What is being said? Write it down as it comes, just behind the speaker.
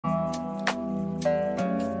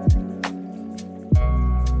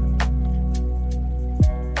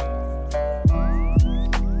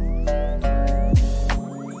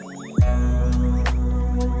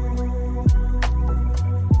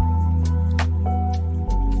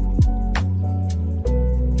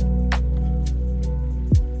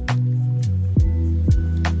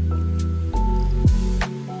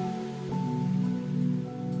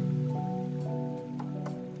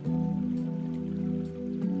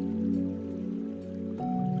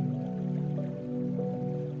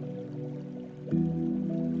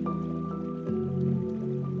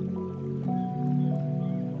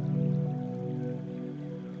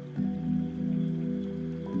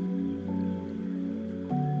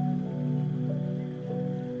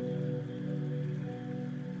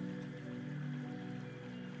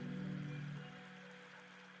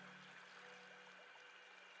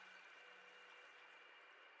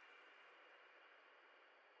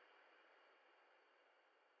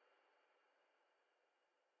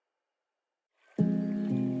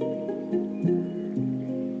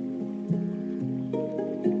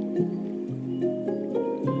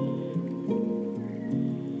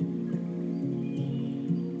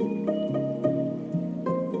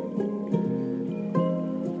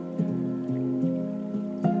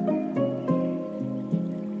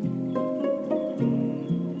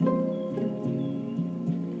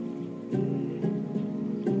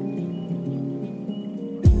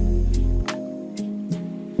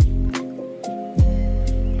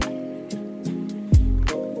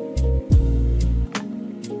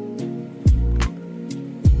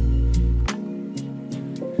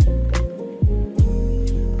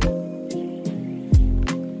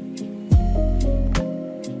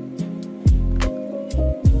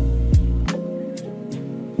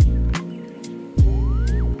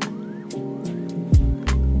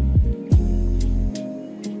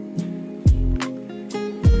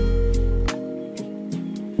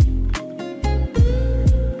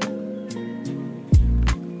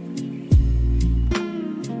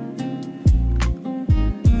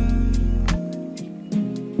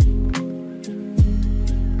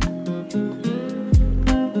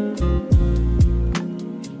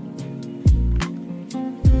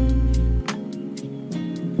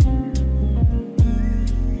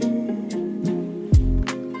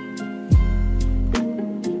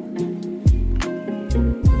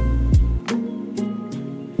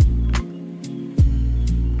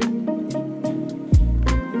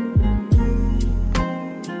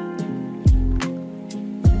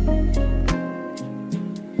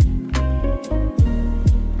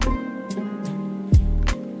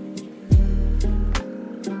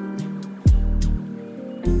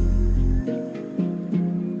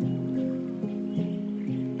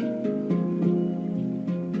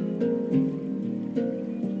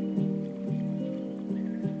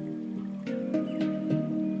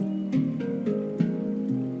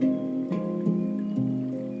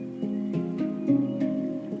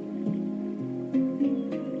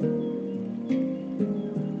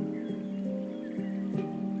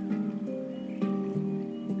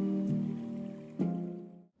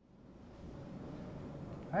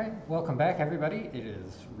Welcome back, everybody. It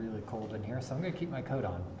is really cold in here, so I'm going to keep my coat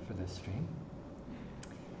on for this stream.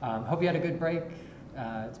 Hope you had a good break.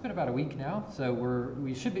 It's been about a week now, so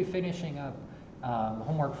we should be finishing up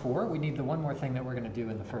homework 4. We need the one more thing that we're going to do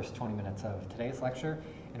in the first 20 minutes of today's lecture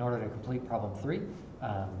in order to complete problem 3.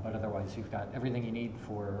 But otherwise, you've got everything you need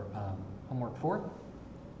for homework 4.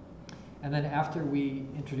 And then after we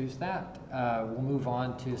introduce that, we'll move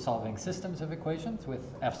on to solving systems of equations with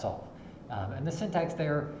fsolve. And the syntax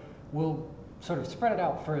there, we'll sort of spread it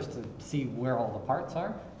out first to see where all the parts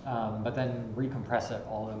are, but then recompress it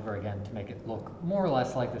all over again to make it look more or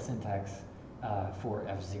less like the syntax for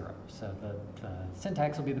F0. So the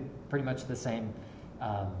syntax will be pretty much the same,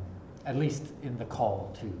 at least in the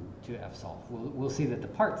call to fsolve. We'll see that the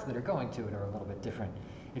parts that are going to it are a little bit different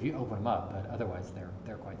if you open them up, but otherwise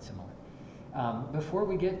they're quite similar. Before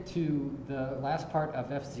we get to the last part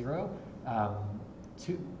of F0,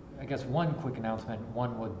 I guess one quick announcement.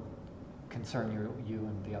 One would concern you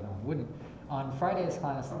and the other one wouldn't. On Friday's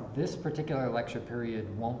class, this particular lecture period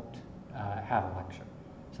won't have a lecture.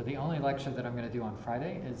 So the only lecture that I'm going to do on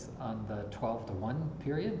Friday is on the 12 to 1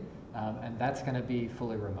 period, and that's going to be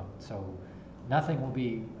fully remote. So nothing will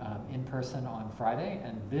be in person on Friday,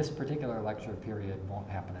 and this particular lecture period won't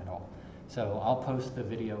happen at all. So I'll post the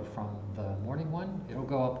video from the morning one. It'll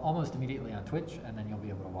go up almost immediately on Twitch, and then you'll be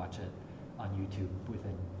able to watch it on YouTube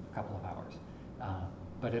within a couple of hours.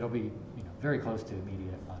 But it'll be very close to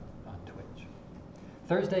immediate on Twitch.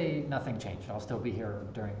 Thursday, nothing changed. I'll still be here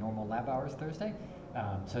during normal lab hours Thursday.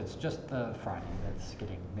 So it's just the Friday that's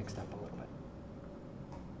getting mixed up a little bit.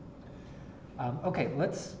 Okay,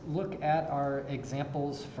 let's look at our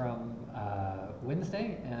examples from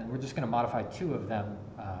Wednesday, and we're just going to modify 2 of them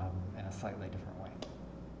in a slightly different way.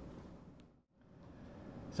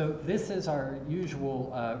 So this is our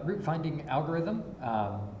usual root finding algorithm.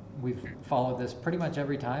 We've followed this pretty much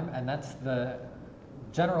every time, and that's the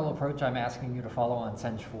general approach I'm asking you to follow on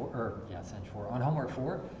CENG 4, on homework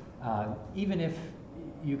 4, even if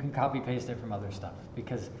you can copy paste it from other stuff,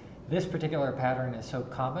 because this particular pattern is so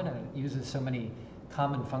common and it uses so many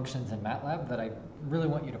common functions in MATLAB that I really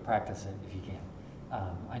want you to practice it if you can.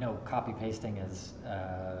 I know copy pasting is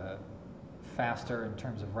faster in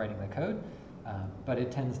terms of writing the code, but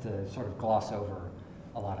it tends to sort of gloss over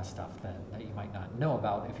a lot of stuff that you might not know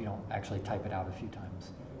about if you don't actually type it out a few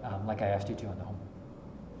times, like I asked you to on the homework.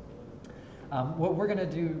 What we're going to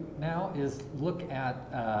do now is look at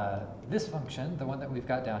this function, the one that we've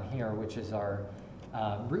got down here, which is our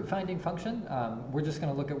root finding function. We're just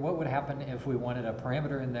going to look at what would happen if we wanted a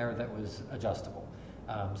parameter in there that was adjustable.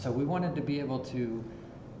 So we wanted to be able to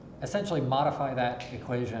essentially modify that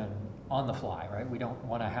equation on the fly, right? We don't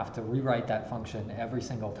want to have to rewrite that function every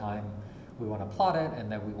single time we want to plot it, and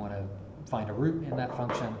then we want to find a root in that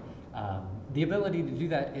function. The ability to do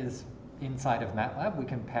that is inside of MATLAB. We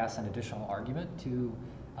can pass an additional argument to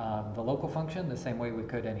the local function the same way we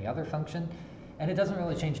could any other function, and it doesn't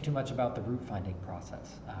really change too much about the root finding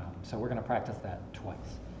process. So we're going to practice that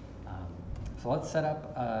twice. So let's set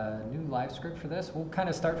up a new live script for this. We'll kind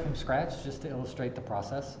of start from scratch just to illustrate the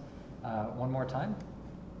process one more time.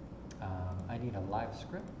 I need a live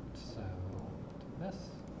script, so do this.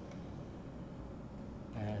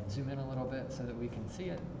 And zoom in a little bit so that we can see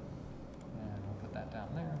it. And we'll put that down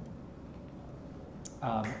there.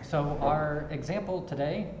 So our example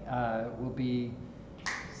today will be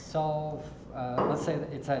solve, let's say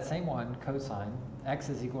that it's that same one, cosine. X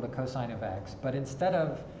is equal to cosine of x. But instead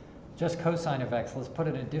of just cosine of x, let's put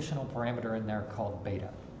an additional parameter in there called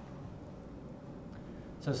beta.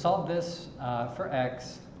 So solve this for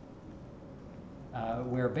x,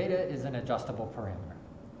 where beta is an adjustable parameter.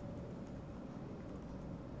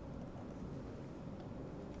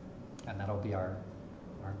 And that'll be our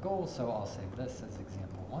goal, so I'll save this as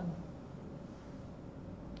example 1.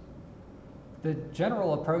 The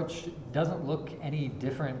general approach doesn't look any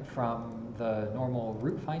different from the normal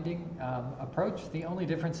root finding approach. The only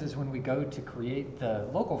difference is when we go to create the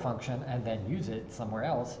local function and then use it somewhere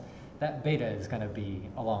else, that beta is going to be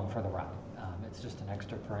along for the ride. It's just an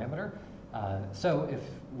extra parameter. So if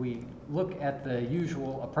we look at the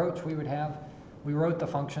usual approach we would have, we wrote the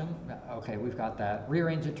function, okay, we've got that.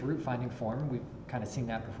 Rearrange it to root finding form. We've kind of seen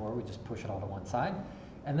that before. We just push it all to one side.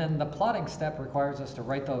 And then the plotting step requires us to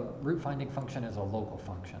write the root finding function as a local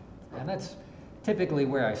function. And that's typically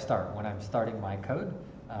where I start when I'm starting my code,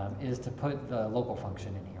 is to put the local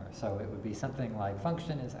function in here. So it would be something like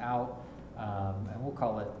function is out, and we'll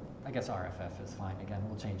call it, I guess RFF is fine. Again,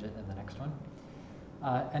 we'll change it in the next one.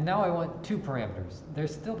 And now I want 2 parameters.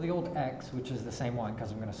 There's still the old x, which is the same one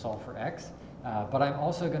because I'm going to solve for x. But I'm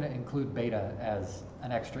also going to include beta as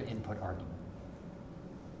an extra input argument.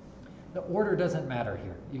 The order doesn't matter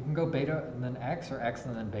here. You can go beta and then x, or x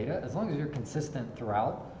and then beta. As long as you're consistent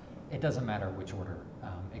throughout, it doesn't matter which order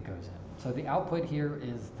it goes in. So the output here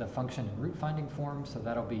is the function in root finding form, so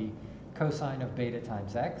that'll be cosine of beta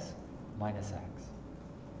times x minus x.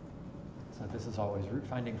 So this is always root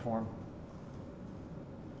finding form.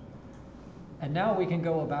 And now we can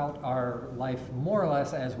go about our life more or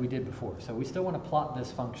less as we did before. So we still want to plot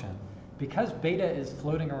this function. Because beta is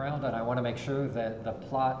floating around and I want to make sure that the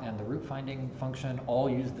plot and the root finding function all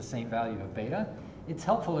use the same value of beta, it's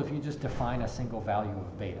helpful if you just define a single value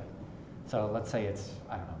of beta. So let's say it's,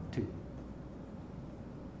 I don't know, 2.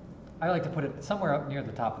 I like to put it somewhere up near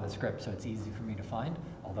the top of the script so it's easy for me to find,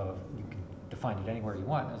 although you can define it anywhere you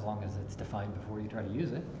want as long as it's defined before you try to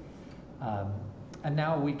use it. And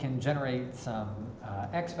now we can generate some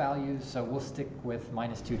x values, so we'll stick with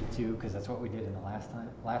 -2 to 2 because that's what we did in the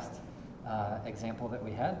last example that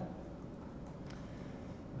we had.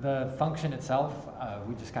 The function itself,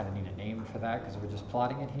 we just kind of need a name for that because we're just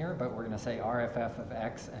plotting it here, but we're going to say RFF of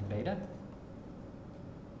x and beta.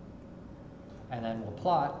 And then we'll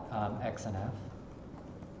plot x and f.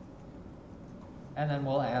 And then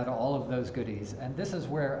we'll add all of those goodies. And this is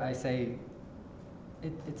where I say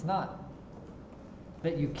it's not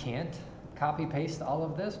that you can't copy paste all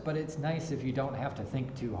of this, but it's nice if you don't have to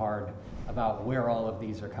think too hard about where all of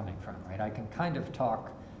these are coming from, right? I can kind of talk,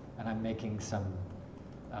 and I'm making some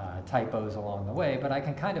typos along the way, but I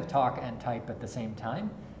can kind of talk and type at the same time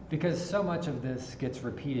because so much of this gets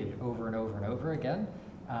repeated over and over and over again.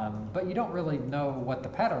 But you don't really know what the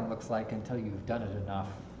pattern looks like until you've done it enough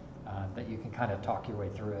that you can kind of talk your way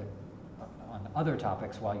through it on other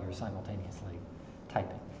topics while you're simultaneously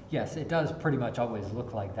typing. Yes, it does pretty much always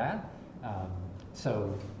look like that.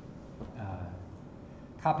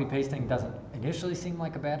 Copy pasting doesn't initially seem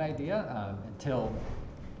like a bad idea until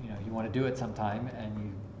you want to do it sometime and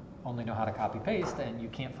you only know how to copy paste and you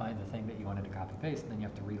can't find the thing that you wanted to copy paste, and then you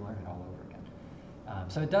have to relearn it all over again.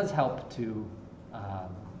 So it does help to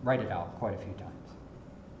write it out quite a few times.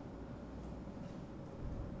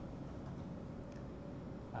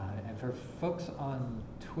 And for folks on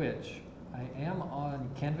Twitch, I am on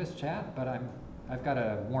Canvas chat, but I've got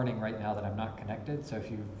a warning right now that I'm not connected, so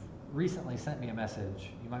if you've recently sent me a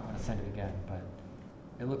message, you might want to send it again, but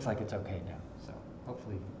it looks like it's okay now, so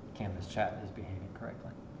hopefully Canvas chat is behaving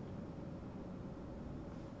correctly.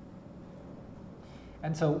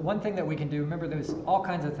 And so one thing that we can do, remember there's all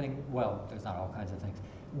kinds of things, well, there's not all kinds of things.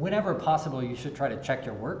 Whenever possible, you should try to check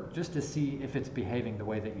your work just to see if it's behaving the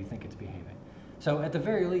way that you think it's behaving. So at the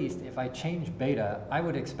very least, if I change beta, I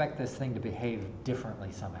would expect this thing to behave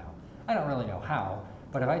differently somehow. I don't really know how,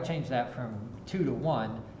 but if I change that from 2 to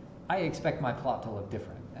 1, I expect my plot to look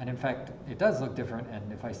different. And in fact, it does look different,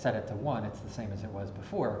 and if I set it to 1, it's the same as it was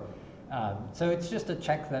before. So it's just a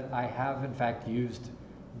check that I have, in fact, used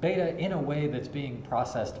beta in a way that's being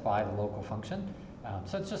processed by the local function.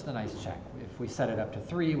 So it's just a nice check. If we set it up to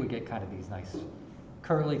 3, we get kind of these nice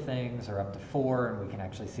curly things, or up to 4, and we can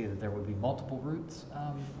actually see that there would be multiple roots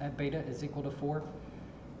at beta is equal to 4.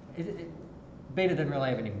 Beta doesn't really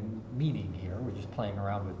have any meaning here. We're just playing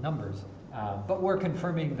around with numbers. But we're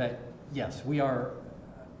confirming that, yes, we are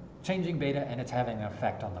changing beta and it's having an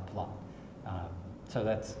effect on the plot. So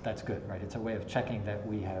that's good, right? It's a way of checking that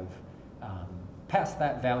we have passed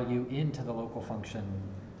that value into the local function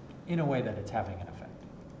in a way that it's having an effect.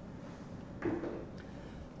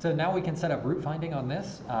 So now we can set up root finding on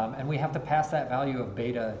this, and we have to pass that value of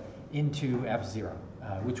beta into F0,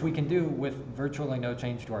 which we can do with virtually no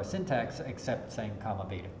change to our syntax except saying comma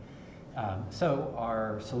beta. So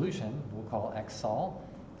our solution, we'll call xsol,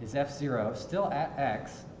 is F0 still at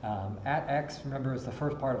x. At x, remember, is the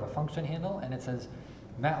first part of a function handle, and it says,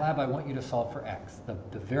 MATLAB, I want you to solve for x.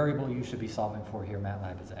 The variable you should be solving for here,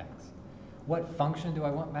 MATLAB, is x. What function do I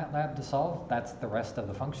want MATLAB to solve? That's the rest of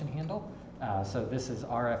the function handle. So this is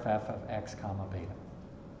RFF of x comma beta.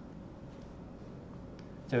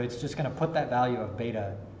 So it's just going to put that value of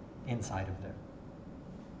beta inside of there.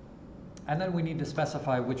 And then we need to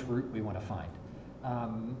specify which root we want to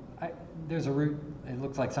find. There's a root, it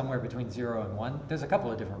looks like somewhere between 0 and 1. There's a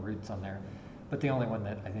couple of different roots on there, but the only one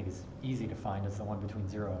that I think is easy to find is the one between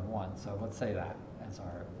 0 and 1. So let's say that as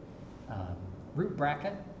our root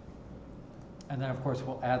bracket. And then, of course,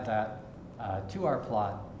 we'll add that to our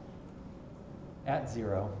plot at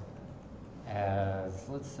 0 as,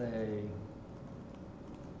 let's say,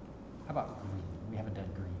 how about green? We haven't done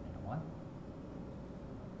green in a while.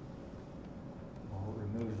 We'll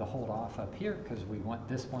remove the hold off up here because we want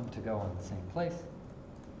this one to go in the same place.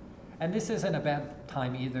 And this isn't a bad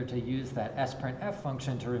time either to use that sprintf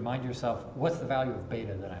function to remind yourself what's the value of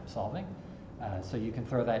beta that I'm solving. So you can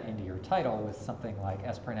throw that into your title with something like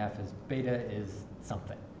S_f is beta is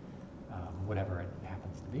something, whatever it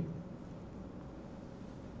happens to be.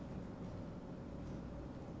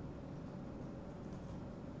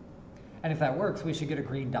 And if that works, we should get a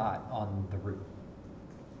green dot on the root,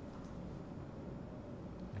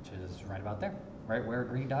 which is right about there, right where a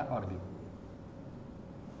green dot ought to be.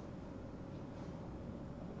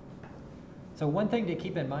 So one thing to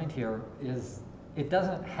keep in mind here is it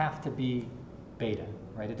doesn't have to be beta,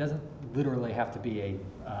 right? It doesn't literally have to be a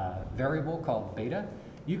variable called beta.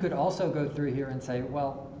 You could also go through here and say,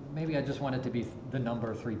 well, maybe I just want it to be the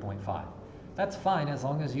number 3.5. That's fine as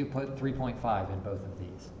long as you put 3.5 in both of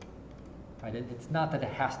these. Right? It's not that it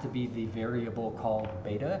has to be the variable called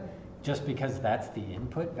beta just because that's the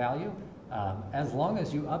input value. As long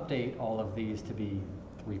as you update all of these to be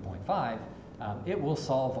 3.5, it will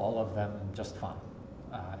solve all of them just fine,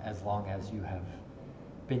 as long as you have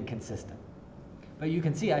been consistent. But you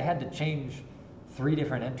can see I had to change 3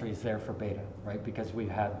 different entries there for beta, right? Because we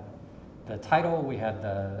had the title, we had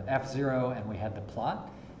the F0, and we had the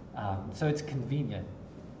plot. So it's convenient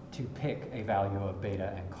to pick a value of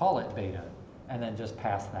beta and call it beta, and then just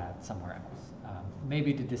pass that somewhere else.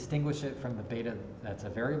 Maybe to distinguish it from the beta that's a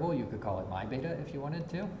variable, you could call it my beta if you wanted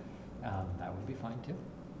to. That would be fine too.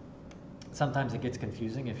 Sometimes it gets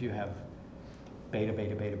confusing if you have beta,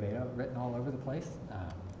 beta, beta, beta written all over the place.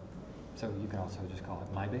 So you can also just call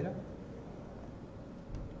it my beta.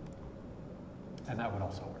 And that would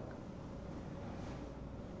also work.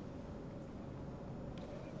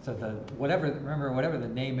 So remember, whatever the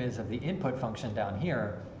name is of the input function down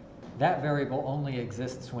here, that variable only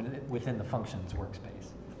exists within the function's workspace.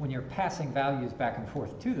 When you're passing values back and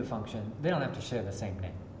forth to the function, they don't have to share the same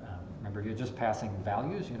name. Remember, you're just passing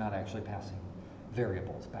values, you're not actually passing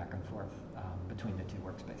variables back and forth between the 2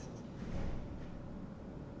 workspaces.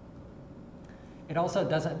 It also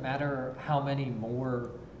doesn't matter how many more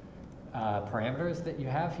parameters that you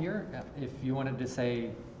have here. If you wanted to say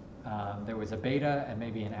there was a beta and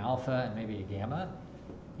maybe an alpha and maybe a gamma,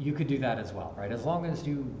 you could do that as well, right? As long as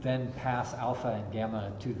you then pass alpha and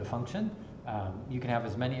gamma to the function, you can have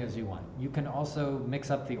as many as you want. You can also mix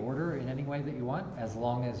up the order in any way that you want, as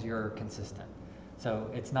long as you're consistent. So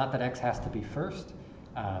it's not that x has to be first.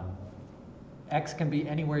 X can be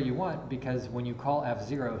anywhere you want, because when you call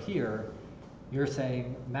F0 here, you're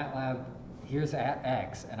saying, MATLAB, here's at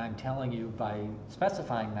x, and I'm telling you by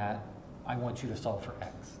specifying that, I want you to solve for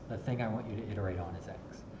x. The thing I want you to iterate on is x.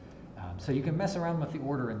 So you can mess around with the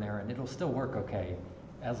order in there, and it'll still work okay,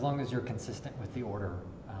 as long as you're consistent with the order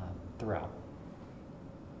throughout.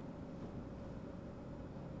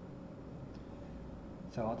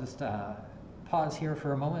 So I'll just pause here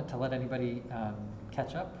for a moment to let anybody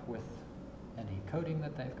catch up with any coding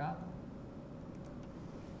that they've got.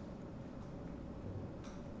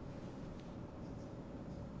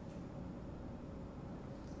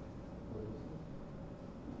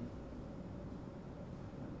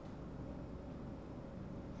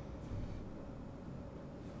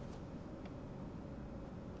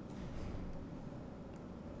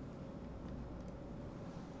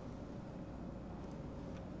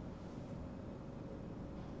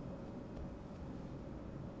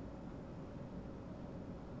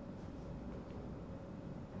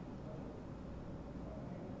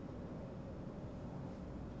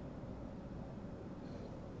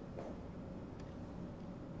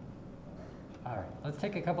 All right, let's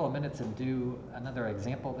take a couple of minutes and do another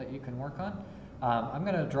example that you can work on. I'm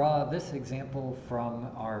going to draw this example from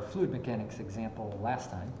our fluid mechanics example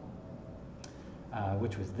last time,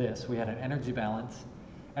 which was this. We had an energy balance,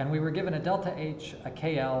 and we were given a delta H, a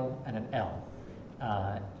KL, and an L.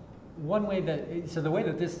 So the way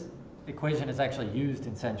that this equation is actually used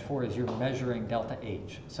in CENG 4 is you're measuring delta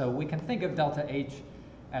H. So we can think of delta H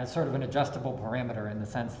as sort of an adjustable parameter in the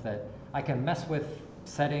sense that I can mess with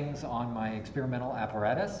settings on my experimental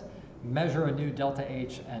apparatus, measure a new delta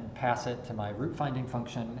H, and pass it to my root finding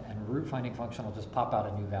function, and root finding function will just pop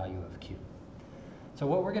out a new value of Q. So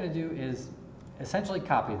what we're going to do is essentially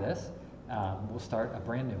copy this. We'll start a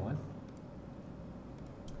brand new one.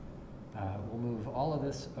 We'll move all of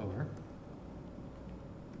this over.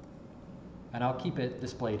 And I'll keep it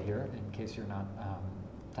displayed here in case you're not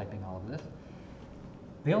typing all of this.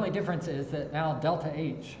 The only difference is that now delta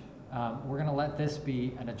H, we're going to let this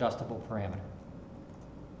be an adjustable parameter.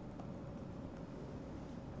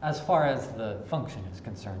 As far as the function is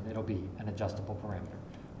concerned, it'll be an adjustable parameter.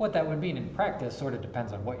 What that would mean in practice sort of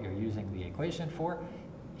depends on what you're using the equation for.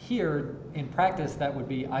 Here, in practice, that would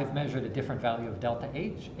be I've measured a different value of delta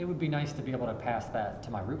H. It would be nice to be able to pass that to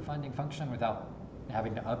my root finding function without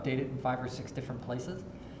having to update it in 5 or 6 different places.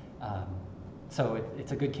 So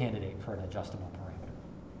it's a good candidate for an adjustable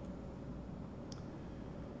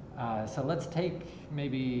parameter. So let's take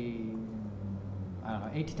maybe, I don't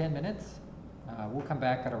know, 8 to 10 minutes. We'll come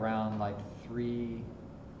back at around like 3:23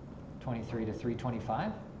 to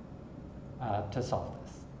 3:25 to solve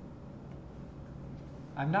this.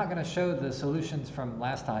 I'm not going to show the solutions from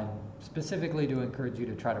last time specifically to encourage you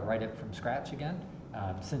to try to write it from scratch again,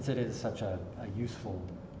 since it is such a useful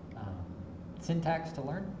syntax to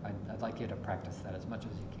learn. I'd like you to practice that as much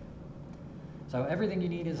as you can. So everything you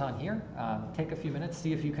need is on here. Take a few minutes,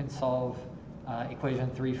 see if you can solve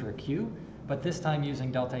equation 3 for Q, but this time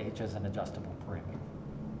using delta H as an adjustable parameter.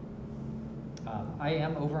 I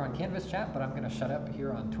am over on Canvas chat, but I'm going to shut up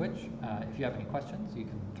here on Twitch. If you have any questions, you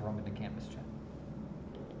can throw them into Canvas chat.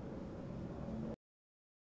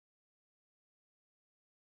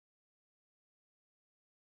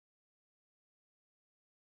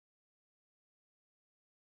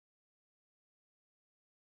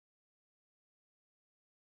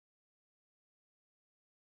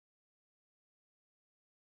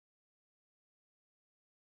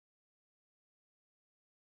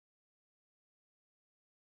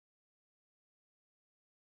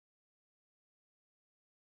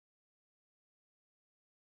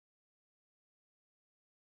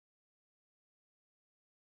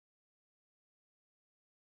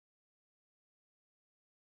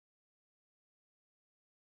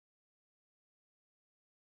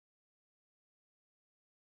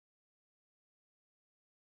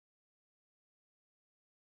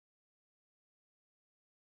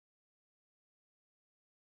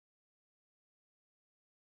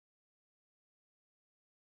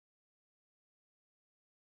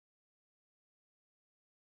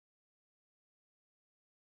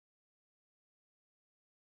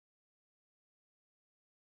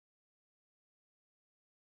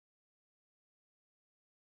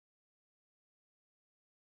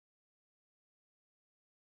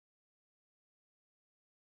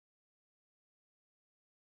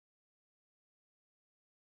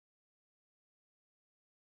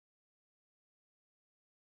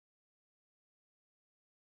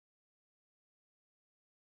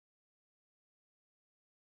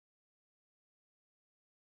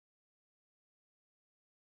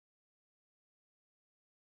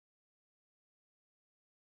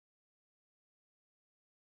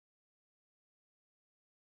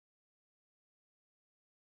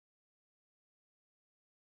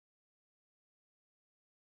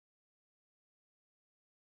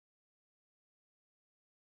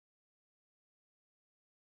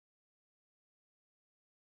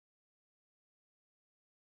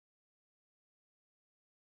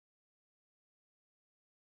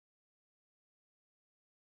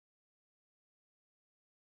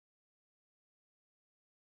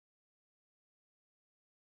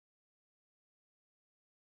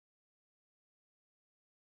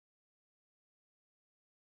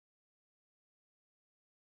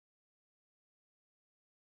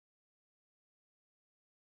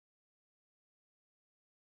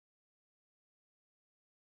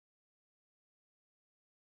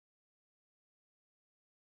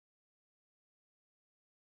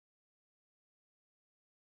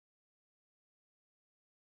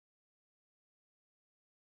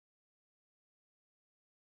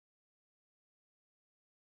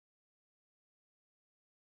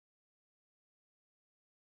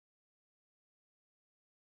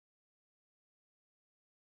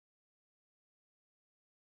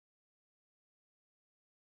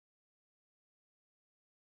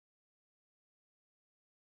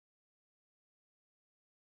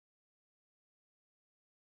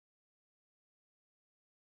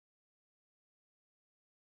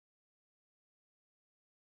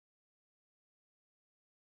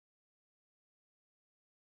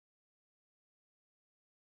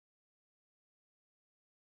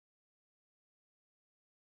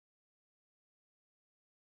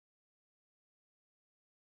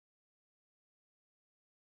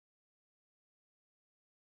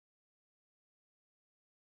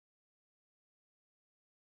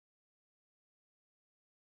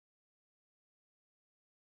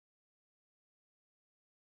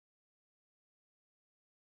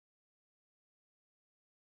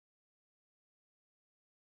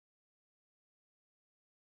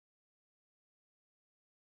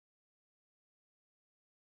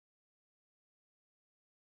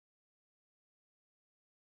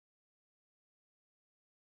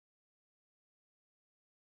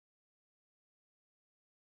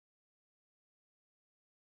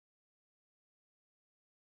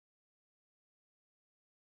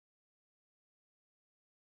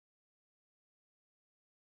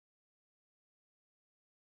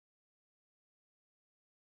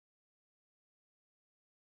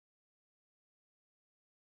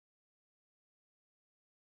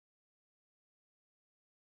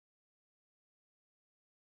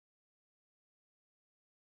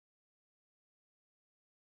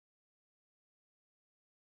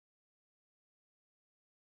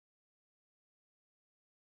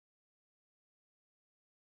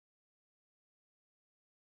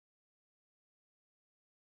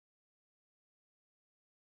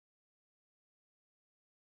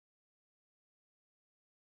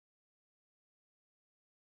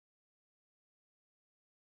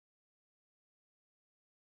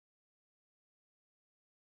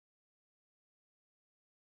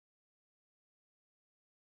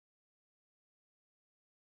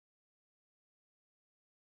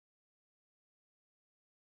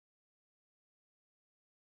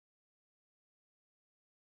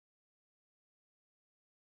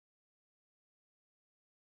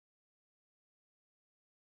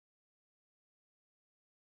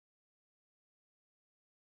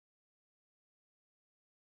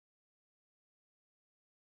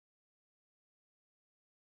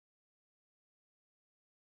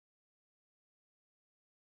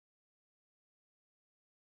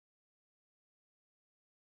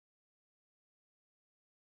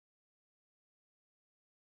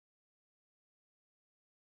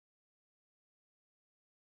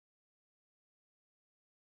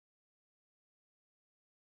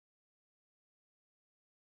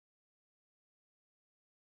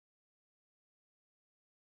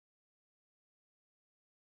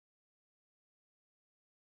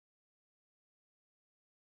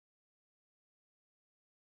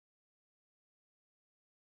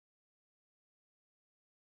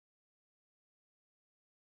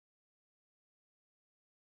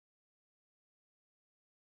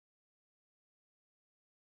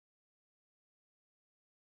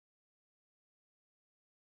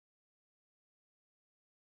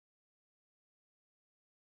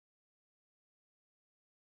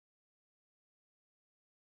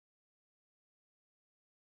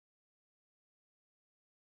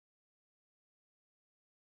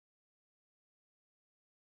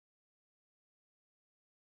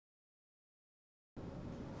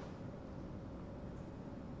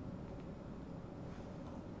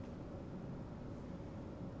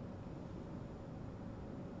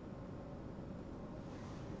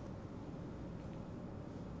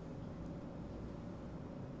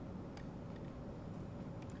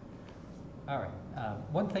 All right.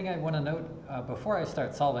 One thing I want to note before I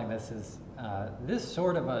start solving this is this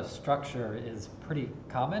sort of a structure is pretty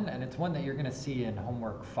common, and it's one that you're going to see in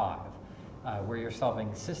homework 5, where you're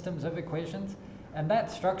solving systems of equations. And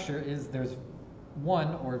that structure is there's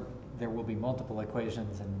one, or there will be multiple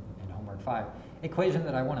equations in homework 5, equation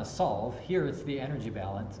that I want to solve. Here it's the energy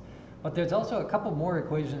balance. But there's also a couple more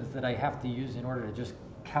equations that I have to use in order to just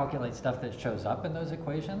calculate stuff that shows up in those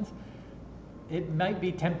equations. It might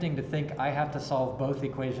be tempting to think I have to solve both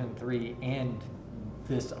equation 3 and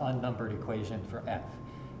this unnumbered equation for f.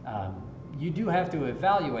 You do have to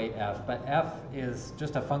evaluate f, but f is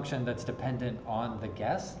just a function that's dependent on the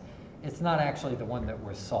guess. It's not actually the one that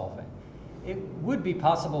we're solving. It would be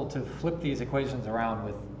possible to flip these equations around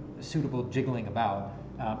with suitable jiggling about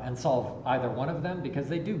and solve either one of them, because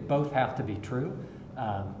they do both have to be true.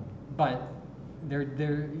 But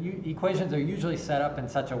equations are usually set up in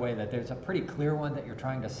such a way that there's a pretty clear one that you're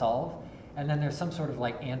trying to solve, and then there's some sort of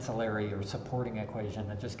like ancillary or supporting equation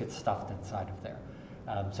that just gets stuffed inside of there.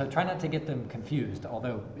 So try not to get them confused,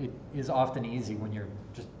 although it is often easy when you're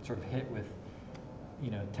just sort of hit with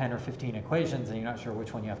 10 or 15 equations and you're not sure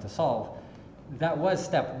which one you have to solve. That was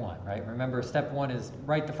step 1, right? Remember, step 1 is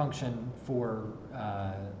write the function or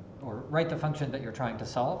write the function that you're trying to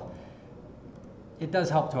solve. It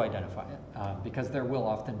does help to identify it because there will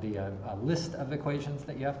often be a list of equations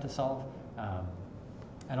that you have to solve,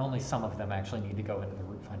 and only some of them actually need to go into the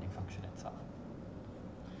root finding function itself.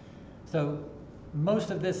 So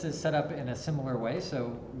most of this is set up in a similar way,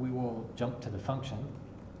 so we will jump to the function,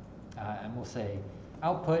 and we'll say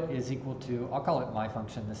output is equal to, I'll call it my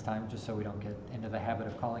function this time, just so we don't get into the habit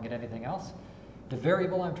of calling it anything else. The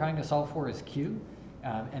variable I'm trying to solve for is q,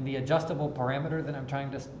 and the adjustable parameter that I'm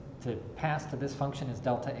trying to pass to this function is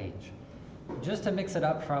delta h. Just to mix it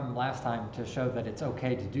up from last time to show that it's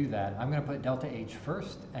okay to do that, I'm going to put delta h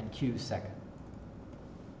first and q second.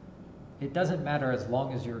 It doesn't matter as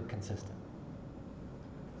long as you're consistent.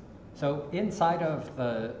 So inside of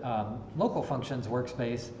the local functions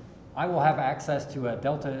workspace, I will have access to a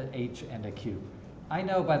delta h and a q. I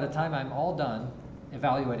know by the time I'm all done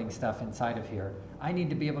evaluating stuff inside of here, I need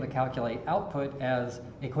to be able to calculate output as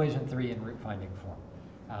equation 3 in root finding form.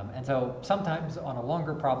 And so sometimes on a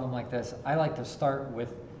longer problem like this, I like to start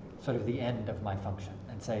with sort of the end of my function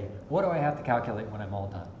and say, what do I have to calculate when I'm all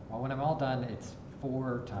done? Well, when I'm all done, it's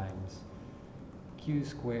 4 times q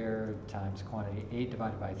squared times quantity 8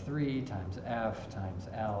 divided by 3 times f times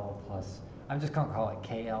L plus, I'm just going to call it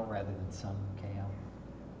KL rather than some KL.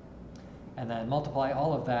 And then multiply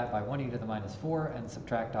all of that by 1e to the minus 4 and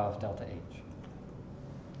subtract off delta h.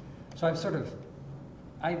 So I've sort of,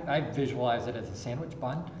 I visualize it as a sandwich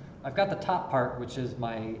bun. I've got the top part, which is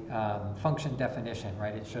my function definition,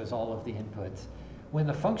 right? It shows all of the inputs. When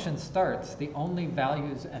the function starts, the only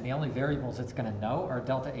values and the only variables it's going to know are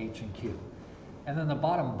delta h and q. And then the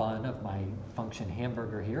bottom bun of my function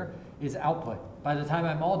hamburger here is output. By the time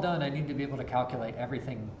I'm all done, I need to be able to calculate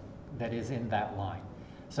everything that is in that line.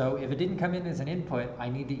 So if it didn't come in as an input, I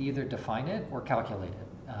need to either define it or calculate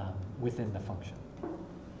it within the function.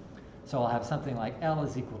 So I'll have something like L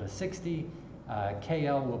is equal to 60,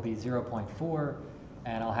 KL will be 0.4,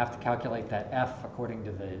 and I'll have to calculate that F according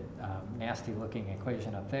to the nasty looking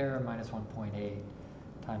equation up there, minus 1.8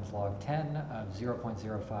 times log 10 of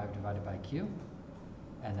 0.05 divided by Q,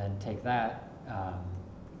 and then take that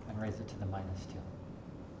and raise it to the minus 2.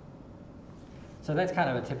 So that's kind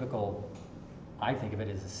of a typical, I think of it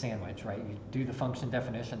as a sandwich, right? You do the function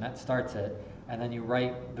definition, that starts it, and then you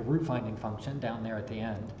write the root finding function down there at the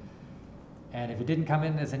end. And if it didn't come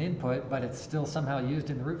in as an input, but it's still somehow used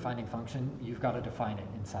in the root finding function, you've got to define it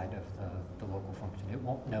inside of the local function. It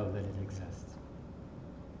won't know that it exists.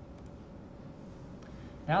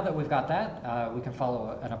 Now that we've got that, we can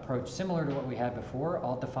follow an approach similar to what we had before.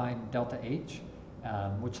 I'll define delta h,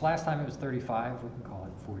 which last time it was 35. We can call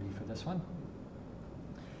it 40 for this one.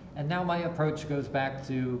 And now my approach goes back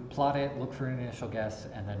to plot it, look for an initial guess,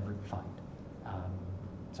 and then root find.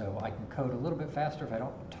 So I can code a little bit faster if I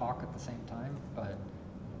don't talk at the same time, but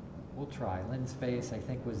we'll try. Linspace, I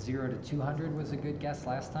think, was 0 to 200 was a good guess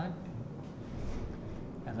last time.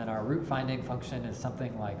 And then our root finding function is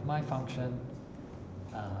something like my function,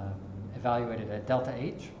 evaluated at delta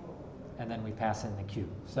h, and then we pass in the q.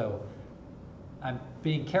 So I'm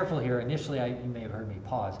being careful here. Initially, you may have heard me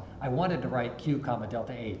pause. I wanted to write q comma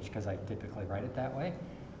delta h because I typically write it that way.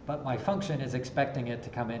 But my function is expecting it to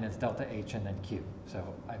come in as delta h and then q. So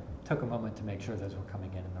I took a moment to make sure those were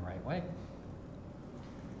coming in the right way.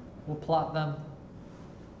 We'll plot them.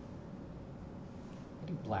 I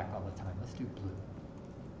do black all the time. Let's do blue.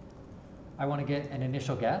 I want to get an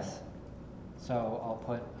initial guess. So I'll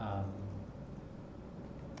put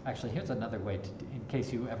Actually, here's another way, in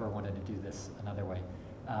case you ever wanted to do this another way.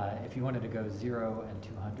 If you wanted to go 0 and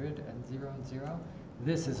 200 and 0 and 0,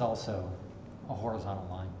 this is also a horizontal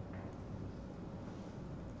line.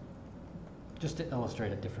 Just to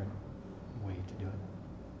illustrate a different way to do it.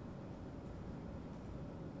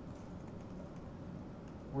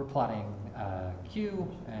 We're plotting Q,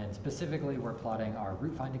 and specifically we're plotting our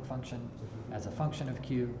root finding function as a function of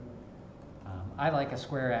Q. I like a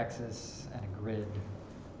square axis and a grid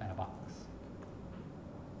and a box.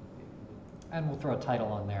 And we'll throw a title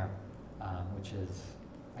on there, which is,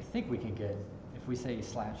 I think we can get, if we say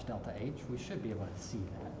 /delta H, we should be able to see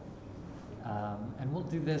that. And we'll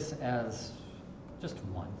do this as just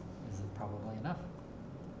 1. Is it probably enough?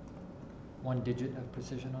 1 digit of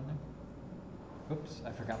precision on there. Oops,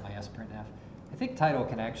 I forgot my printf. I think title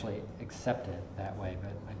can actually accept it that way,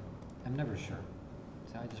 but I'm never sure.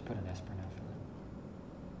 So I just put an printf for that.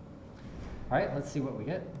 All right, let's see what we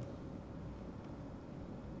get.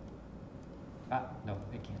 Ah, no,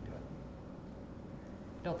 it can't do it.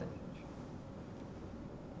 Delta H.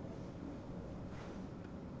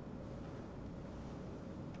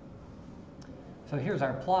 So here's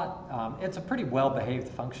our plot. It's a pretty well-behaved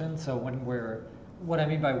function. So what I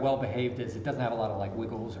mean by well-behaved is it doesn't have a lot of like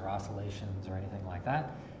wiggles or oscillations or anything like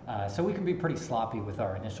that. So we can be pretty sloppy with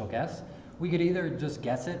our initial guess. We could either just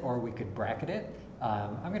guess it or we could bracket it.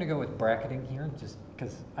 I'm going to go with bracketing here just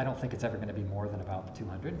because I don't think it's ever going to be more than about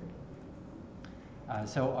 200.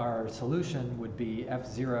 So our solution would be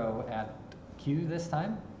f0 at q this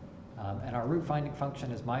time. And our root finding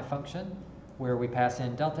function is my function, where we pass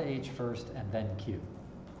in delta H first and then q.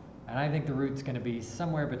 And I think the root's going to be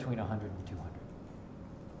somewhere between 100 and 200.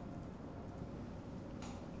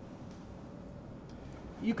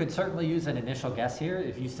 You could certainly use an initial guess here.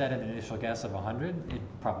 If you set an initial guess of 100,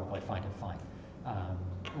 it'd probably find it fine.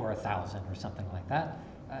 Or 1,000 or something like that.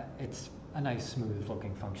 It's a nice smooth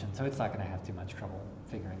looking function, so it's not going to have too much trouble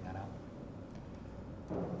figuring that out.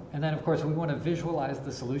 And then of course we want to visualize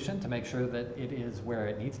the solution to make sure that it is where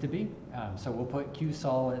it needs to be. So we'll put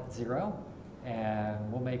qsol at 0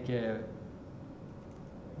 and we'll make it,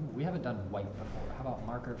 ooh, we haven't done white before. How about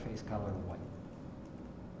marker face color white?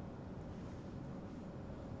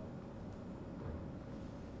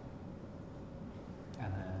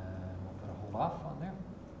 And then we'll put a hold off on there.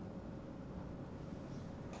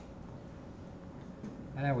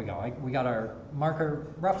 And there we go. We got our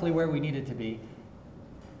marker roughly where we need it to be.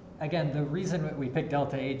 Again, the reason that we picked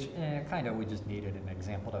delta H, kind of we just needed an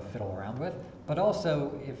example to fiddle around with. But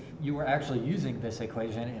also, if you were actually using this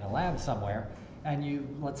equation in a lab somewhere, and you,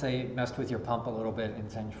 let's say, messed with your pump a little bit in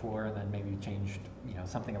CENG 4, and then maybe you changed,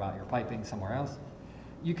 something about your piping somewhere else,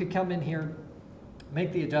 you could come in here,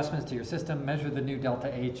 make the adjustments to your system, measure the new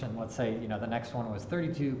delta H, and let's say, the next one was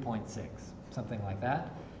 32.6, something like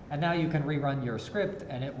that. And now you can rerun your script,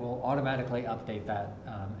 and it will automatically update that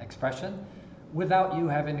expression without you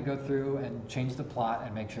having to go through and change the plot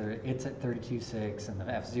and make sure it's at 32.6 and the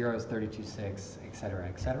f0 is 32.6, et cetera,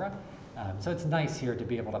 et cetera. So it's nice here to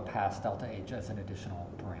be able to pass delta H as an additional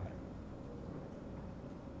parameter.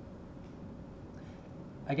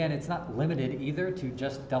 Again, it's not limited either to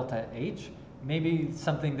just delta H. Maybe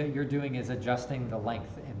something that you're doing is adjusting the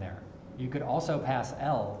length in there. You could also pass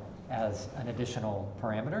L as an additional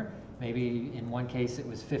parameter. Maybe in one case it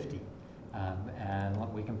was 50.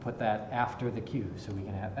 And we can put that after the Q. So we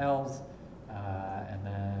can have L's, and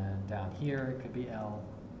then down here it could be L.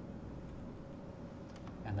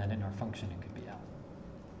 And then in our function it could be L.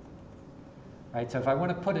 Right, so if I want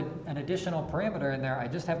to put an additional parameter in there, I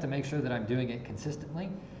just have to make sure that I'm doing it consistently.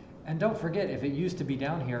 And don't forget, if it used to be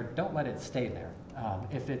down here, don't let it stay there.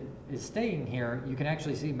 If it is staying here, you can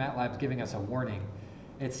actually see MATLAB's giving us a warning.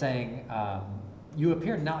 It's saying, you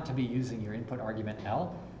appear not to be using your input argument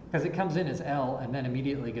L, because it comes in as L and then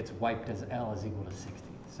immediately gets wiped as L is equal to 60.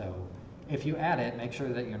 So if you add it, make sure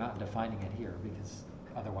that you're not defining it here, because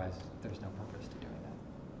otherwise there's no purpose to doing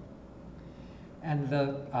that. And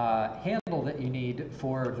the handle that you need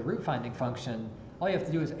for the root finding function, all you have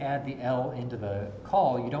to do is add the L into the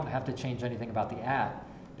call. You don't have to change anything about the at,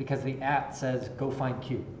 because the at says go find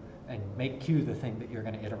Q, and make Q the thing that you're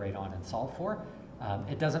going to iterate on and solve for.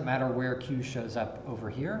 It doesn't matter where Q shows up over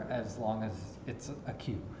here, as long as it's a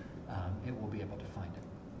Q. It will be able to find it.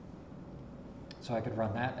 So I could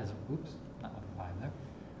run that as, oops, not with 5 there.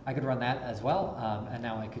 I could run that as well, and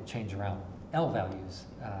now I could change around L values,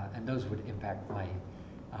 and those would impact my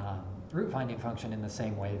root finding function in the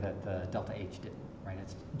same way that the delta H did, right?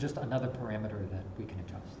 It's just another parameter that we can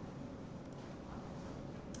adjust.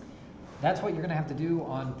 That's what you're going to have to do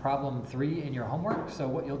on problem 3 in your homework. So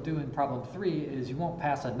what you'll do in problem 3 is you won't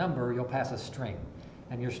pass a number, you'll pass a string.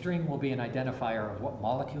 And your string will be an identifier of what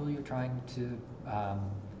molecule you're trying to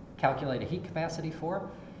calculate a heat capacity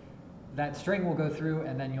for. That string will go through,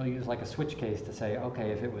 and then you'll use like a switch case to say,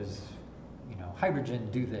 okay, if it was, you know,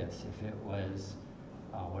 hydrogen, do this. If it was,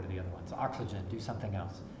 what are the other ones? Oxygen, do something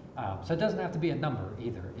else. So it doesn't have to be a number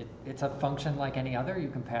either. It's a function like any other. You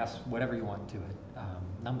can pass whatever you want to it.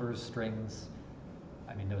 Numbers, strings,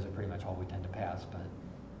 I mean, those are pretty much all we tend to pass, but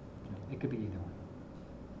you know, it could be either one.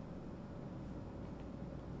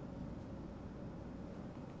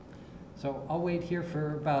 So I'll wait here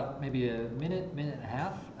for about maybe a minute, minute and a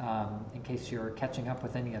half, in case you're catching up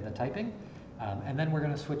with any of the typing. And then we're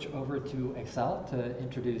going to switch over to Excel to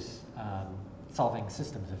introduce solving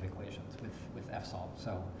systems of equations with FSolve.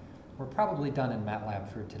 So we're probably done in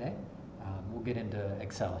MATLAB for today. We'll get into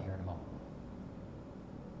Excel here in a moment.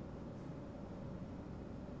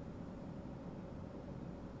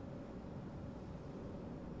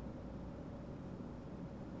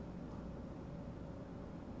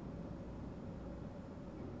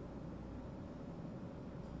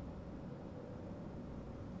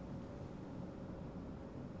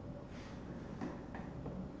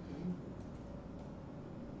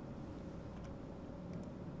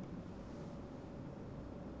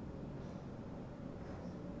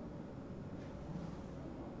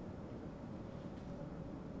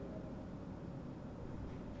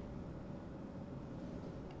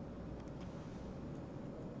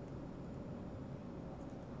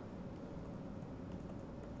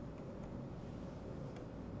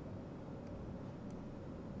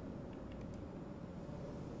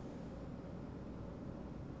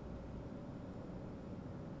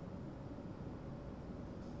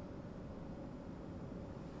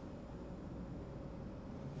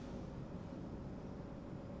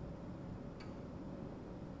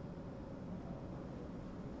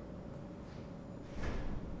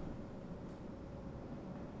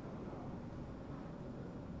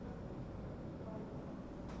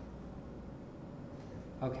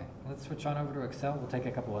 Okay, let's switch on over to Excel. We'll take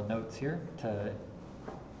a couple of notes here to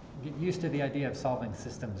get used to the idea of solving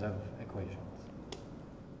systems of equations.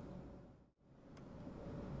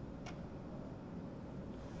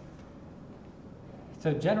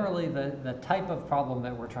 So generally, the type of problem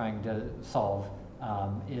that we're trying to solve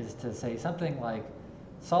is to say something like,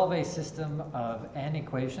 solve a system of n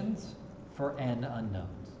equations for n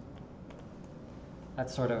unknowns.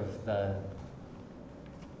 That's sort of the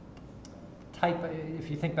type.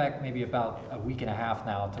 If you think back maybe about a week and a half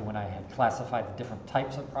now to when I had classified the different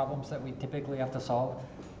types of problems that we typically have to solve,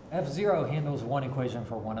 F0 handles one equation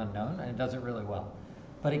for one unknown, and it does it really well.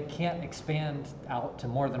 But it can't expand out to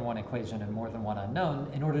more than one equation and more than one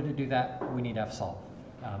unknown. In order to do that, we need FSolve.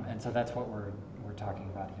 And so that's what we're talking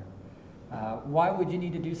about here. Why would you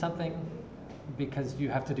need to do something? Because you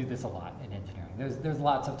have to do this a lot in engineering. There's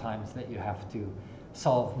lots of times that you have to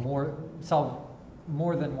solve more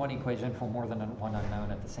than one equation for more than one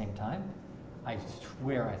unknown at the same time. I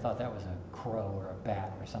swear I thought that was a crow or a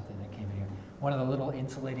bat or something that came in here. One of the little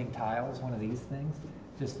insulating tiles, one of these things,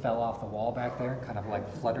 just fell off the wall back there and kind of like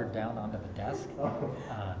fluttered down onto the desk.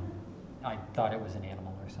 I thought it was an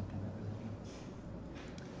animal or something that was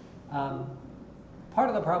in here. Part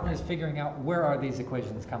of the problem is figuring out where are these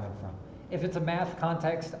equations coming from. If it's a math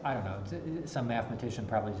context, I don't know, some mathematician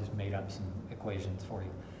probably just made up some equations for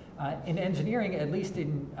you. In engineering, at least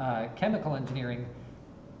in chemical engineering,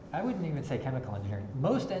 I wouldn't even say chemical engineering.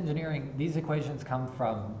 Most engineering, these equations come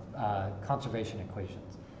from conservation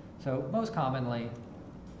equations. So most commonly,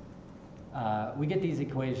 we get these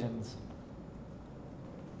equations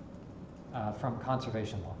from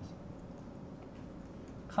conservation laws.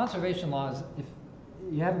 Conservation laws, if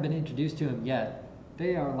you haven't been introduced to them yet,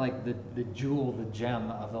 they are like the jewel, the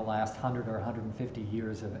gem of the last 100 or 150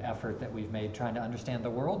 years of effort that we've made trying to understand the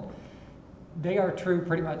world. They are true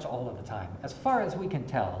pretty much all of the time. As far as we can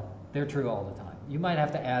tell, they're true all the time. You might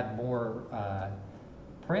have to add more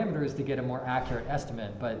parameters to get a more accurate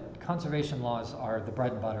estimate, but conservation laws are the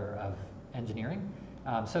bread and butter of engineering.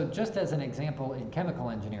 So just as an example, in chemical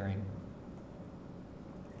engineering,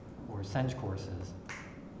 or CENG courses,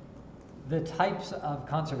 the types of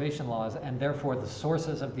conservation laws, and therefore the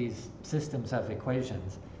sources of these systems of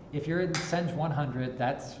equations, if you're in CENG 100,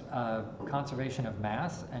 that's conservation of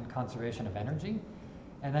mass and conservation of energy.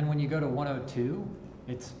 And then when you go to 102,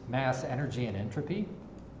 it's mass, energy, and entropy.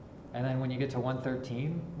 And then when you get to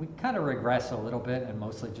 113, we kind of regress a little bit and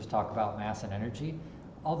mostly just talk about mass and energy,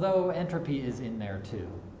 although entropy is in there too.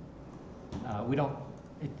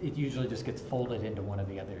 It usually just gets folded into one of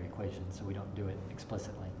the other equations, so we don't do it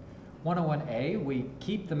explicitly. 101A, we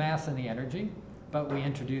keep the mass and the energy, but we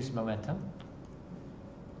introduce momentum.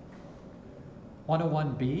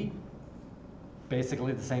 101b,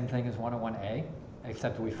 basically the same thing as 101a,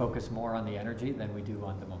 except we focus more on the energy than we do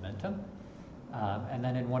on the momentum. And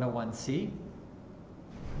then in 101c,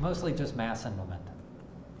 mostly just mass and momentum.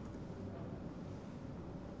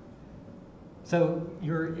 So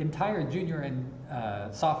your entire junior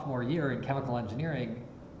and sophomore year in chemical engineering,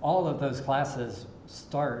 all of those classes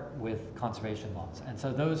start with conservation laws. And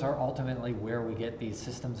so those are ultimately where we get these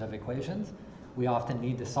systems of equations. We often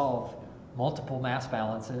need to solve multiple mass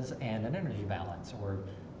balances and an energy balance, or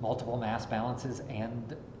multiple mass balances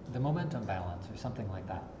and the momentum balance, or something like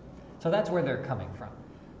that. So that's where they're coming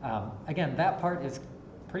from. Again, that part is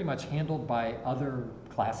pretty much handled by other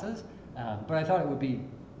classes, but I thought it would be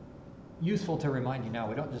useful to remind you now,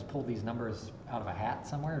 we don't just pull these numbers out of a hat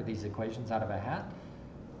somewhere, or these equations out of a hat.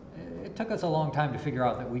 It took us a long time to figure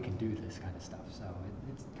out that we can do this kind of stuff, so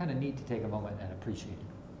it's kind of neat to take a moment and appreciate it.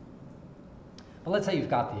 But let's say you've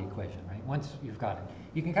got the equation, right? Once you've got it,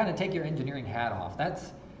 you can kind of take your engineering hat off.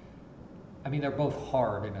 That's, I mean, they're both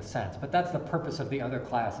hard in a sense, but that's the purpose of the other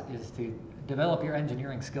class, is to develop your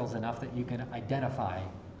engineering skills enough that you can identify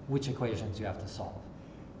which equations you have to solve.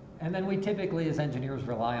 And then we typically, as engineers,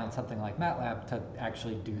 rely on something like MATLAB to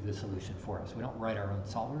actually do the solution for us. We don't write our own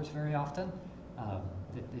solvers very often.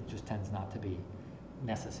 It just tends not to be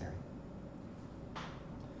necessary.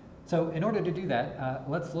 So in order to do that,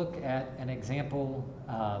 let's look at an example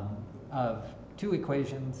of two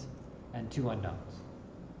equations and two unknowns.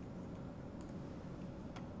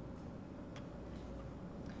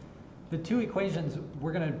 The two equations,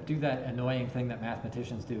 we're going to do that annoying thing that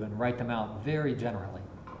mathematicians do and write them out very generally.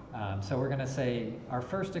 So we're going to say our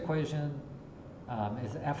first equation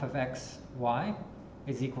is f of x, y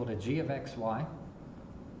is equal to g of x, y.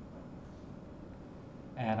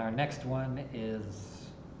 And our next one is,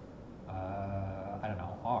 I don't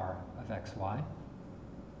know, r of x, y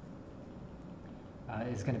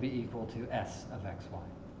is going to be equal to s of x, y.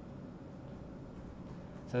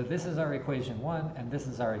 So this is our equation 1, and this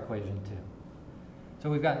is our equation 2. So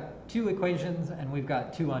we've got two equations, and we've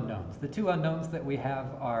got two unknowns. The two unknowns that we have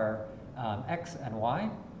are x and y.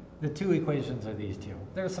 The two equations are these two.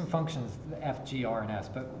 There are some functions, f, g, r, and s,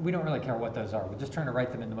 but we don't really care what those are. We're just trying to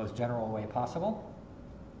write them in the most general way possible.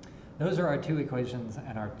 Those are our two equations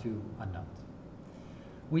and our two unknowns.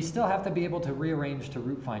 We still have to be able to rearrange to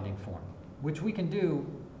root finding form, which we can do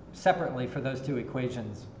separately for those two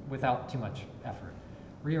equations without too much effort.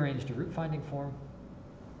 Rearrange to root finding form.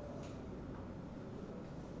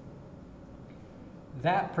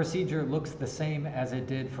 That procedure looks the same as it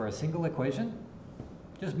did for a single equation.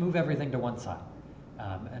 Just move everything to one side.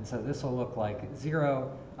 And so this will look like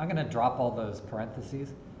 0. I'm going to drop all those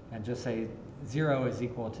parentheses and just say 0 is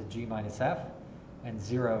equal to g minus f, and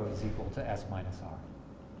 0 is equal to s minus r.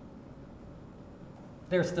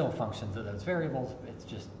 They're still functions of those variables.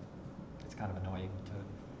 It's kind of annoying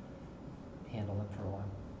to handle them for a while.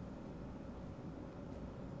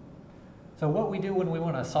 So what we do when we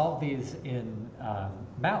want to solve these in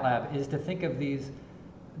MATLAB is to think of these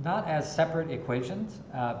not as separate equations,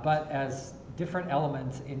 but as different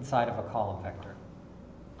elements inside of a column vector.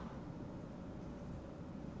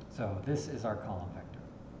 So this is our column vector.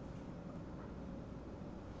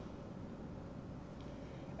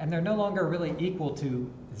 And they're no longer really equal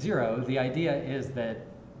to 0. The idea is that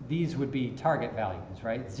these would be target values,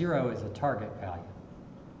 right? 0 is a target value,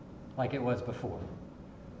 like it was before.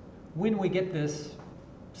 When we get this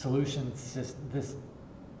solution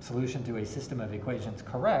to a system of equations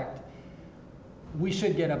correct, we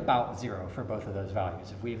should get about 0 for both of those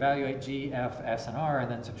values. If we evaluate g, f, s, and r,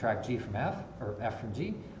 and then subtract g from f, or f from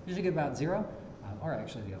g, we should get about 0, or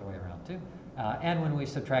actually the other way around too. And when we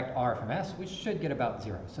subtract r from s, we should get about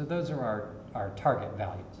 0. So those are our target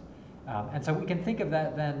values. And so we can think of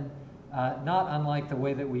that then not unlike the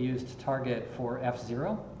way that we used target for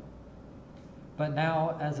f0, but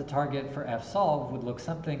now as a target for f solve would look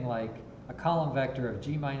something like a column vector of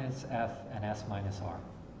g minus f and s minus r.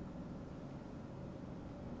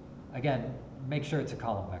 Again, make sure it's a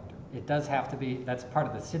column vector. It does have to be, that's part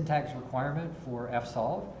of the syntax requirement for f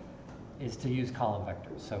solve, is to use column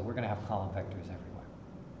vectors. So we're going to have column vectors everywhere.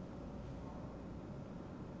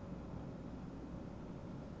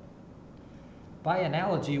 By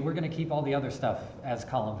analogy, we're going to keep all the other stuff as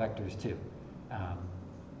column vectors too.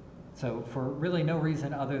 So for really no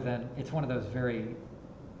reason other than it's one of those very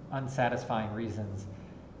unsatisfying reasons,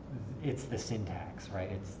 it's the syntax, right?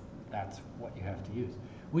 That's what you have to use.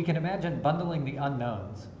 We can imagine bundling the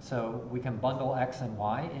unknowns. So we can bundle x and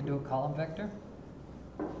y into a column vector.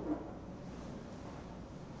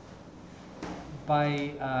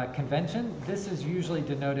 By convention, this is usually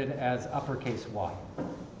denoted as uppercase Y.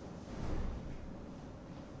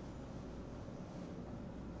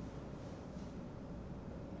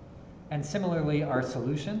 And similarly, our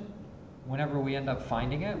solution, whenever we end up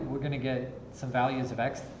finding it, we're going to get some values of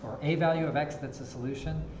x, or a value of x that's a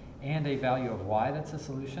solution, and a value of y that's a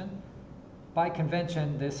solution. By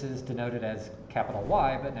convention, this is denoted as capital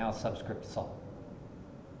Y, but now subscript sol.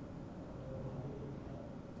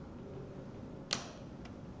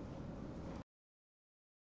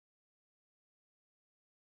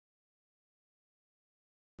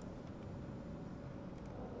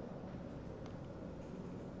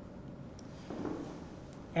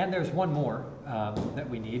 And there's one more that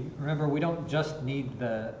we need. Remember, we don't just need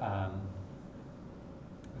the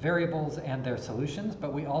variables and their solutions,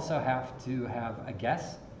 but we also have to have a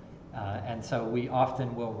guess. And so we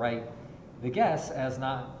often will write the guess as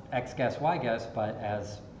not x guess, y guess, but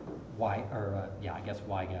as y, or yeah, I guess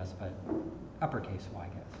y guess, but uppercase y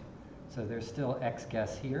guess. So there's still x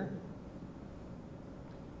guess here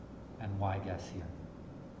and y guess here.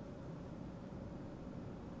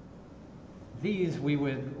 These we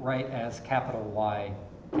would write as capital Y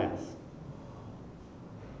guess.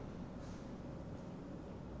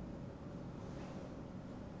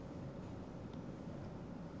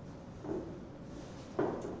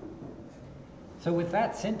 So with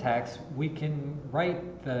that syntax, we can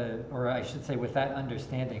write the, or I should say with that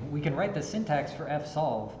understanding, we can write the syntax for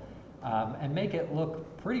fsolve and make it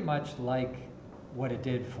look pretty much like what it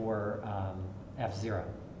did for f0.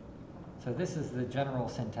 So this is the general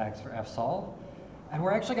syntax for fsolve. And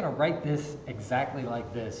we're actually going to write this exactly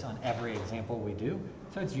like this on every example we do.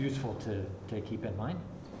 So it's useful to keep in mind.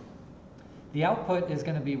 The output is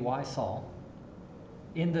going to be ysol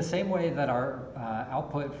in the same way that our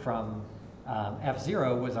output from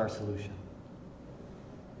f0 was our solution.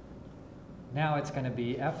 Now it's going to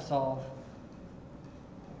be fsolve.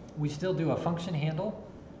 We still do a function handle,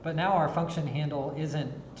 but now our function handle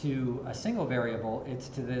isn't to a single variable, it's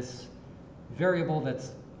to this variable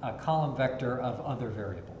that's a column vector of other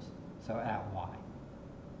variables, so at y.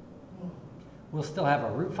 We'll still have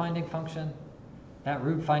a root finding function. That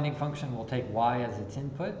root finding function will take y as its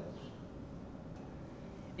input.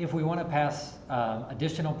 If we want to pass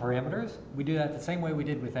additional parameters, we do that the same way we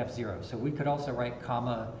did with f0. So we could also write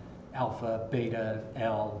comma, alpha, beta,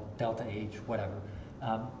 L, delta H, whatever.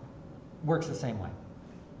 Works the same way.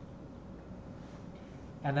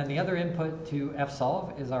 And then the other input to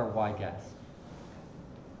fsolve is our y guess.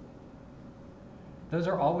 Those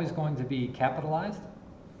are always going to be capitalized.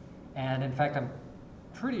 And in fact, I'm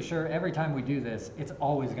pretty sure every time we do this, it's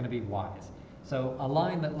always going to be y's. So a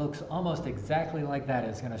line that looks almost exactly like that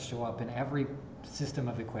is going to show up in every system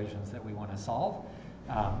of equations that we want to solve.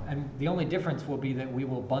 And the only difference will be that we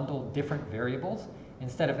will bundle different variables.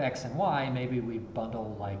 Instead of x and y, maybe we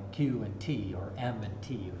bundle like q and t, or m and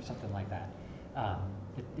t, or something like that.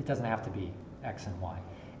 It doesn't have to be x and y.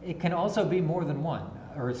 It can also be more than one,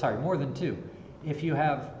 or sorry, more than two. If you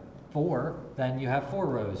have 4, then you have 4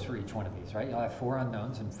 rows for each one of these, right? You'll have 4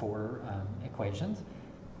 unknowns and 4 equations.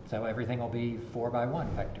 So everything will be 4 by 1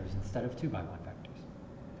 vectors instead of 2 by 1 vectors.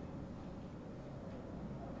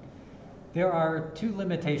 There are 2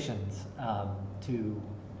 limitations to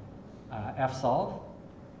fsolve,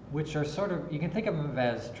 which are sort of, you can think of them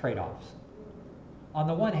as trade-offs. On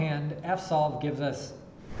the one hand, fsolve gives us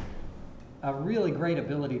a really great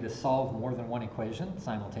ability to solve more than one equation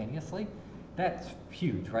simultaneously. That's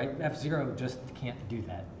huge, right? f0 just can't do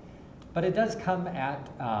that. But it does come at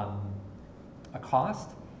a cost.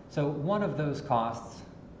 So one of those costs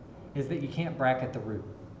is that you can't bracket the root.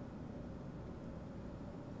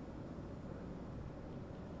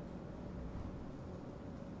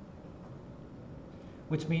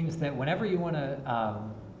 Which means that whenever you want to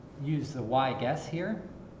use the y guess here,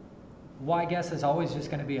 y guess is always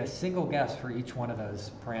just going to be a single guess for each one of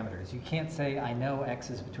those parameters. You can't say, I know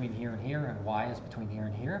x is between here and here, and y is between here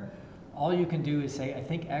and here. All you can do is say, I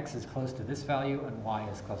think x is close to this value, and y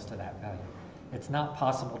is close to that value. It's not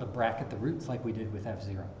possible to bracket the roots like we did with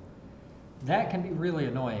f0. That can be really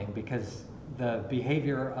annoying because the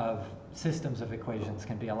behavior of systems of equations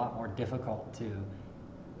can be a lot more difficult to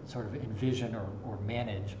sort of envision or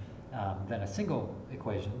manage than a single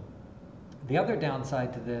equation. The other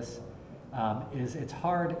downside to this is it's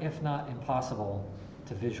hard, if not impossible,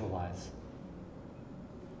 to visualize.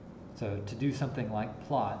 So to do something like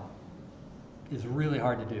plot is really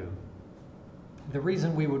hard to do. The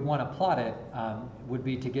reason we would want to plot it would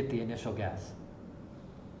be to get the initial guess.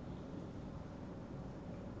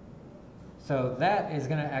 So that is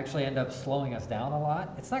going to actually end up slowing us down a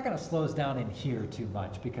lot. It's not going to slow us down in here too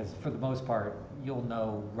much because for the most part, you'll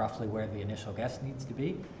know roughly where the initial guess needs to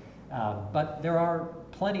be. But there are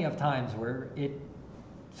plenty of times where it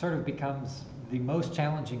sort of becomes the most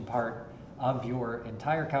challenging part of your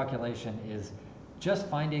entire calculation is just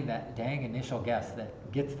finding that dang initial guess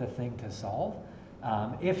that gets the thing to solve,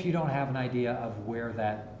 if you don't have an idea of where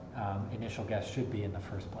that initial guess should be in the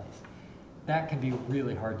first place. That can be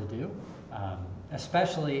really hard to do,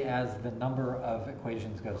 especially as the number of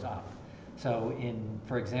equations goes up. So in,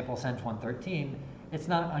 for example, CENG 113, it's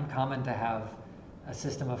not uncommon to have a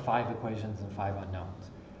system of 5 equations and 5 unknowns.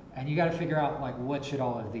 And you got to figure out, like, what should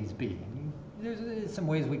all of these be? And there's some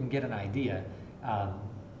ways we can get an idea,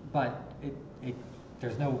 but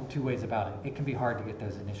there's no two ways about it. It can be hard to get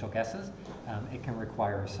those initial guesses. It can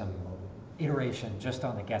require some iteration just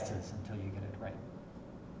on the guesses until you get it right.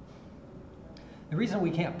 The reason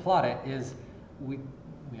we can't plot it is we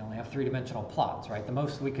only have 3-dimensional plots, right? The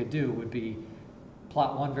most we could do would be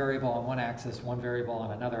plot one variable on one axis, one variable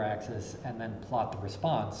on another axis, and then plot the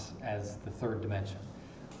response as the 3rd dimension.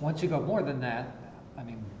 Once you go more than that, I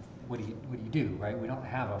mean, what do you do, right? We don't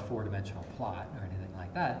have a 4-dimensional plot or anything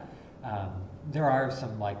like that. There are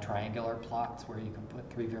some like triangular plots where you can put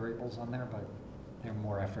 3 variables on there, but they're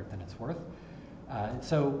more effort than it's worth.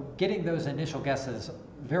 So getting those initial guesses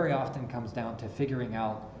very often comes down to figuring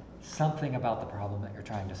out something about the problem that you're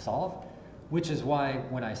trying to solve, which is why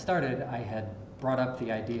when I started, I had brought up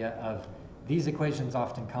the idea of these equations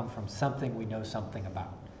often come from something we know something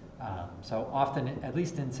about. So often, at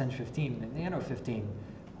least in CENG 15 and NANO 15,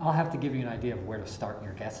 I'll have to give you an idea of where to start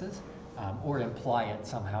your guesses, or imply it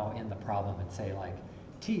somehow in the problem and say, like,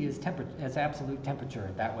 T is absolute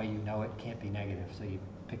temperature. That way you know it can't be negative, so you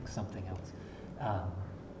pick something else.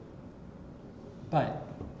 But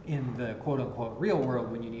in the quote-unquote real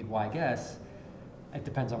world, when you need Y guess, it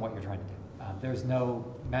depends on what you're trying to do. There's no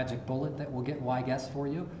magic bullet that will get Y guess for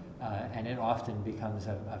you, and it often becomes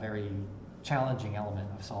a very challenging element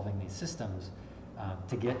of solving these systems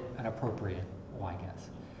to get an appropriate Y guess.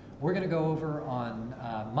 We're going to go over on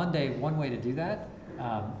Monday one way to do that.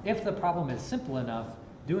 If the problem is simple enough,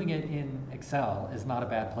 doing it in Excel is not a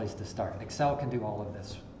bad place to start. Excel can do all of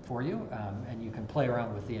this for you, and you can play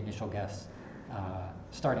around with the initial guess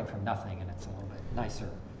starting from nothing, and it's a little bit nicer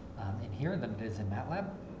in here than it is in MATLAB.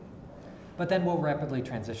 But then we'll rapidly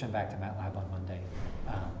transition back to MATLAB on Monday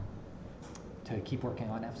to keep working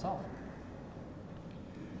on FSolve.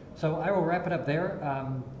 So I will wrap it up there.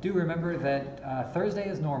 Do remember that Thursday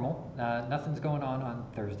is normal. Nothing's going on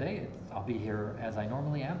Thursday. I'll be here as I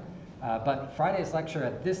normally am. But Friday's lecture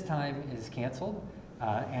at this time is canceled,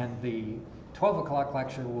 and the 12 o'clock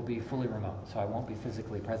lecture will be fully remote, so I won't be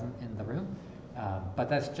physically present in the room. But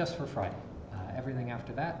that's just for Friday. Everything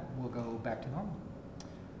after that will go back to normal.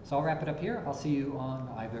 So I'll wrap it up here. I'll see you on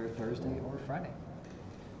either Thursday or Friday.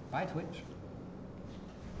 Bye, Twitch.